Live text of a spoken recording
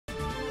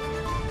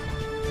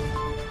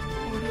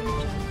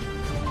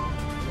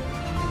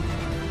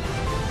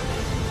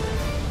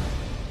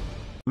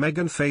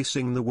Meghan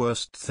facing the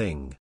worst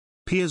thing.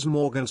 Piers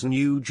Morgan's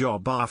new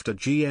job after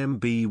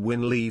GMB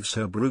win leaves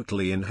her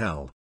brutally in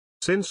hell.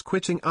 Since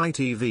quitting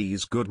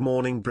ITV's Good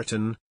Morning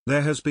Britain,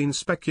 there has been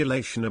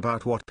speculation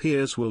about what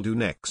Piers will do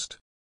next.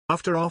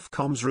 After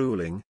Ofcom's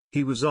ruling,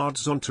 he was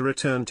odds on to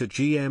return to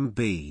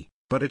GMB,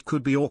 but it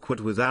could be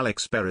awkward with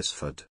Alex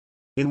Beresford.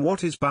 In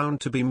what is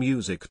bound to be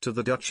music to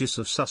the Duchess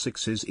of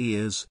Sussex's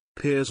ears,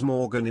 Piers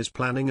Morgan is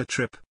planning a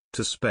trip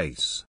to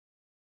space.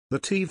 The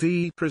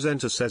TV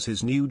presenter says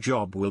his new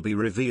job will be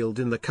revealed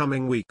in the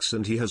coming weeks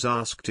and he has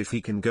asked if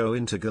he can go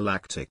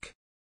intergalactic.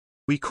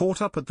 We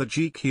caught up at the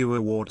GQ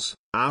Awards,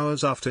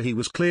 hours after he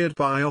was cleared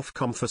by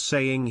Ofcom for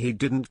saying he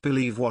didn't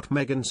believe what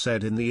Meghan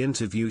said in the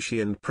interview she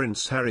and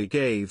Prince Harry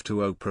gave to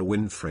Oprah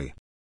Winfrey.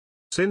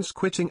 Since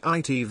quitting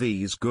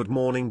ITV's Good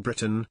Morning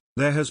Britain,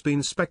 there has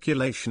been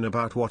speculation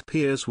about what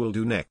Piers will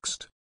do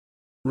next.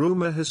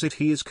 Rumour has it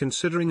he is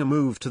considering a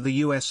move to the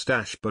US.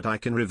 But I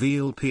can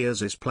reveal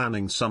Piers is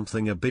planning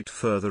something a bit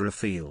further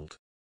afield.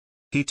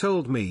 He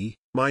told me,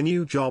 "My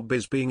new job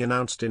is being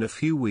announced in a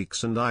few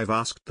weeks and I've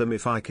asked them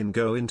if I can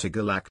go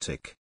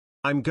intergalactic.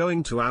 I'm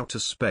going to outer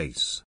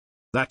space.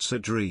 That's a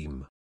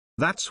dream.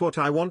 That's what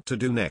I want to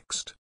do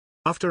next."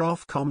 After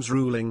Ofcom's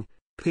ruling,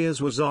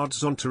 Piers was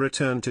odds on to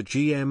return to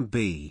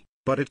GMB,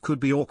 but it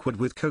could be awkward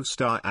with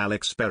co-star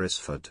Alex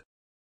Beresford.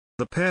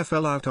 The pair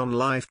fell out on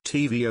live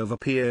TV over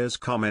Piers'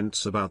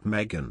 comments about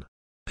Meghan.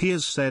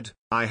 Piers said,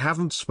 "I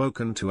haven't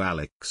spoken to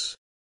Alex.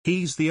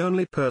 He's the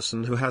only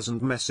person who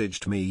hasn't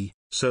messaged me,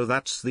 so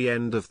that's the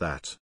end of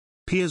that."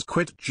 Piers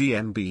quit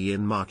GMB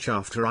in March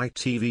after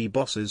ITV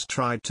bosses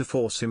tried to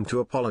force him to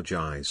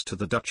apologise to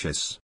the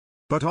Duchess.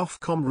 But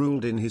Ofcom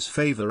ruled in his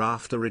favour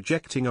after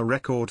rejecting a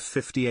record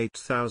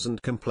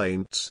 58,000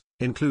 complaints,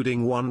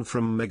 including one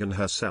from Meghan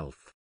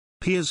herself.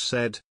 Piers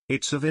said,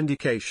 "It's a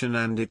vindication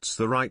and it's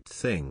the right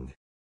thing.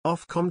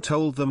 Ofcom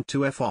told them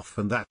to F off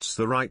and that's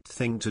the right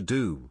thing to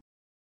do.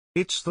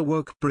 It's the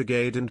woke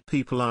brigade and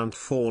people aren't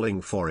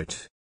falling for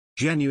it.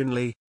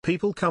 Genuinely,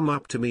 people come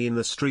up to me in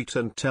the street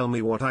and tell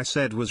me what I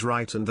said was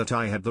right and that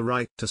I had the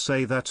right to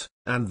say that,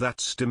 and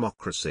that's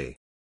democracy."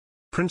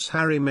 Prince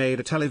Harry made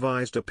a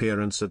televised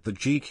appearance at the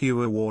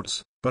GQ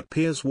Awards, but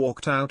Piers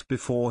walked out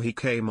before he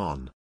came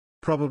on.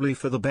 Probably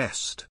for the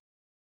best.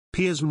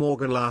 Piers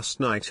Morgan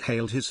last night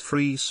hailed his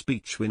free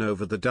speech win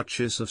over the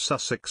Duchess of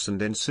Sussex and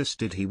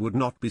insisted he would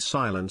not be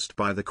silenced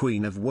by the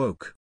Queen of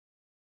Woke.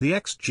 The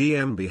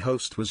ex-GMB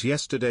host was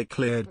yesterday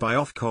cleared by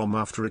Ofcom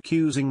after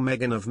accusing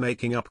Meghan of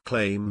making up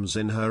claims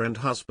in her and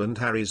husband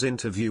Harry's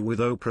interview with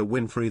Oprah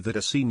Winfrey that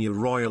a senior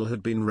royal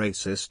had been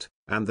racist,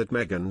 and that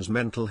Meghan's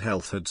mental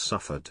health had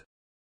suffered.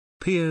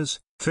 Piers,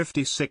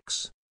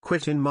 56,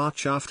 quit in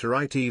March after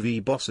ITV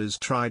bosses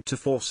tried to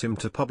force him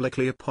to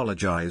publicly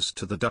apologise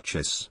to the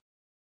Duchess.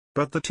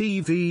 But the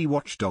TV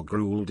watchdog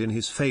ruled in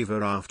his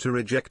favour after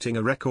rejecting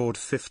a record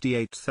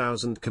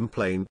 58,000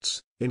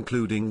 complaints,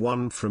 including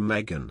one from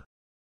Meghan.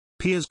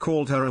 Piers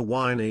called her a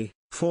whiny,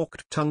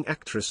 forked-tongue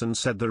actress and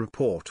said the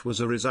report was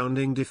a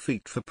resounding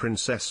defeat for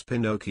Princess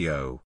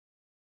Pinocchio.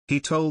 He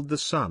told The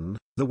Sun,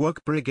 "The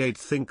woke brigade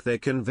think they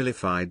can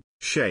vilify,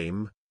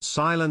 shame,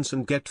 silence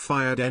and get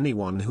fired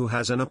anyone who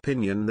has an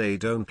opinion they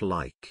don't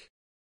like.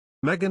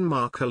 Meghan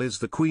Markle is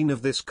the queen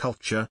of this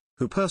culture,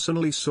 who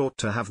personally sought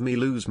to have me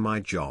lose my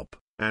job,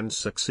 and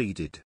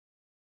succeeded.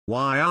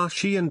 Why are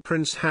she and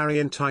Prince Harry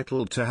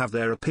entitled to have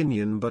their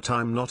opinion but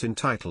I'm not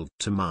entitled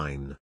to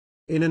mine?"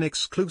 In an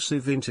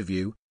exclusive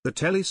interview, the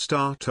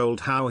telestar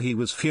told how he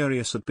was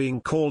furious at being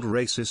called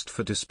racist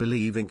for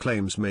disbelieving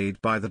claims made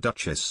by the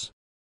Duchess.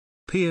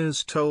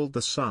 Piers told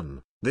The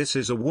Sun, "This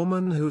is a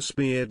woman who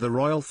smeared the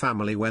royal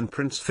family when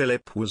Prince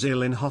Philip was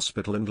ill in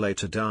hospital and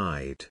later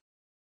died.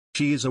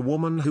 She is a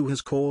woman who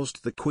has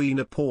caused the Queen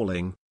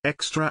appalling,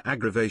 extra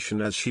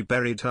aggravation as she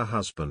buried her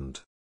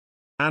husband.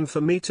 And for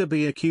me to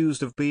be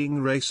accused of being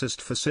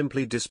racist for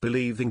simply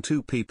disbelieving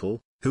two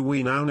people, who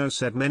we now know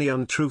said many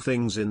untrue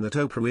things in that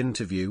Oprah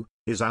interview,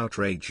 is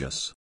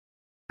outrageous.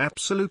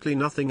 Absolutely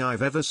nothing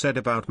I've ever said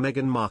about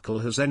Meghan Markle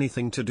has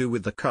anything to do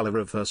with the color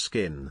of her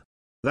skin.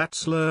 That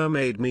slur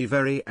made me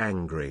very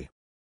angry."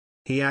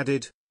 He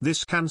added,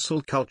 "This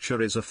cancel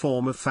culture is a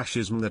form of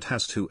fascism that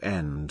has to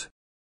end.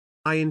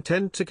 I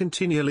intend to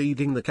continue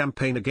leading the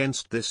campaign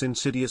against this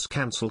insidious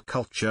cancel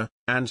culture,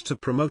 and to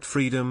promote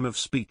freedom of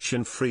speech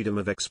and freedom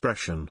of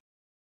expression.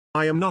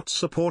 I am not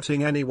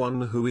supporting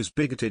anyone who is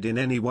bigoted in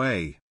any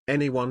way,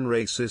 anyone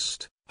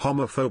racist,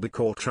 homophobic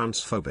or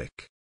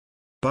transphobic.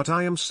 But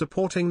I am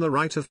supporting the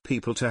right of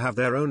people to have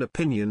their own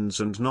opinions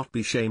and not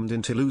be shamed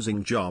into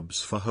losing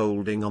jobs for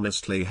holding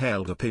honestly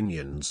held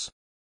opinions.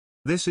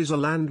 This is a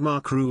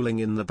landmark ruling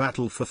in the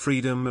battle for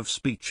freedom of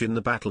speech, in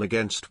the battle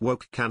against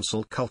woke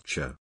cancel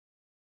culture."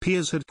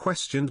 Piers had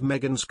questioned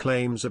Meghan's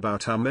claims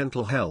about her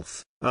mental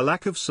health, a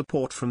lack of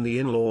support from the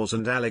in-laws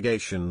and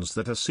allegations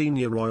that a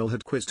senior royal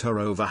had quizzed her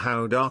over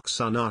how dark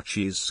son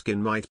Archie's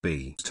skin might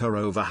be.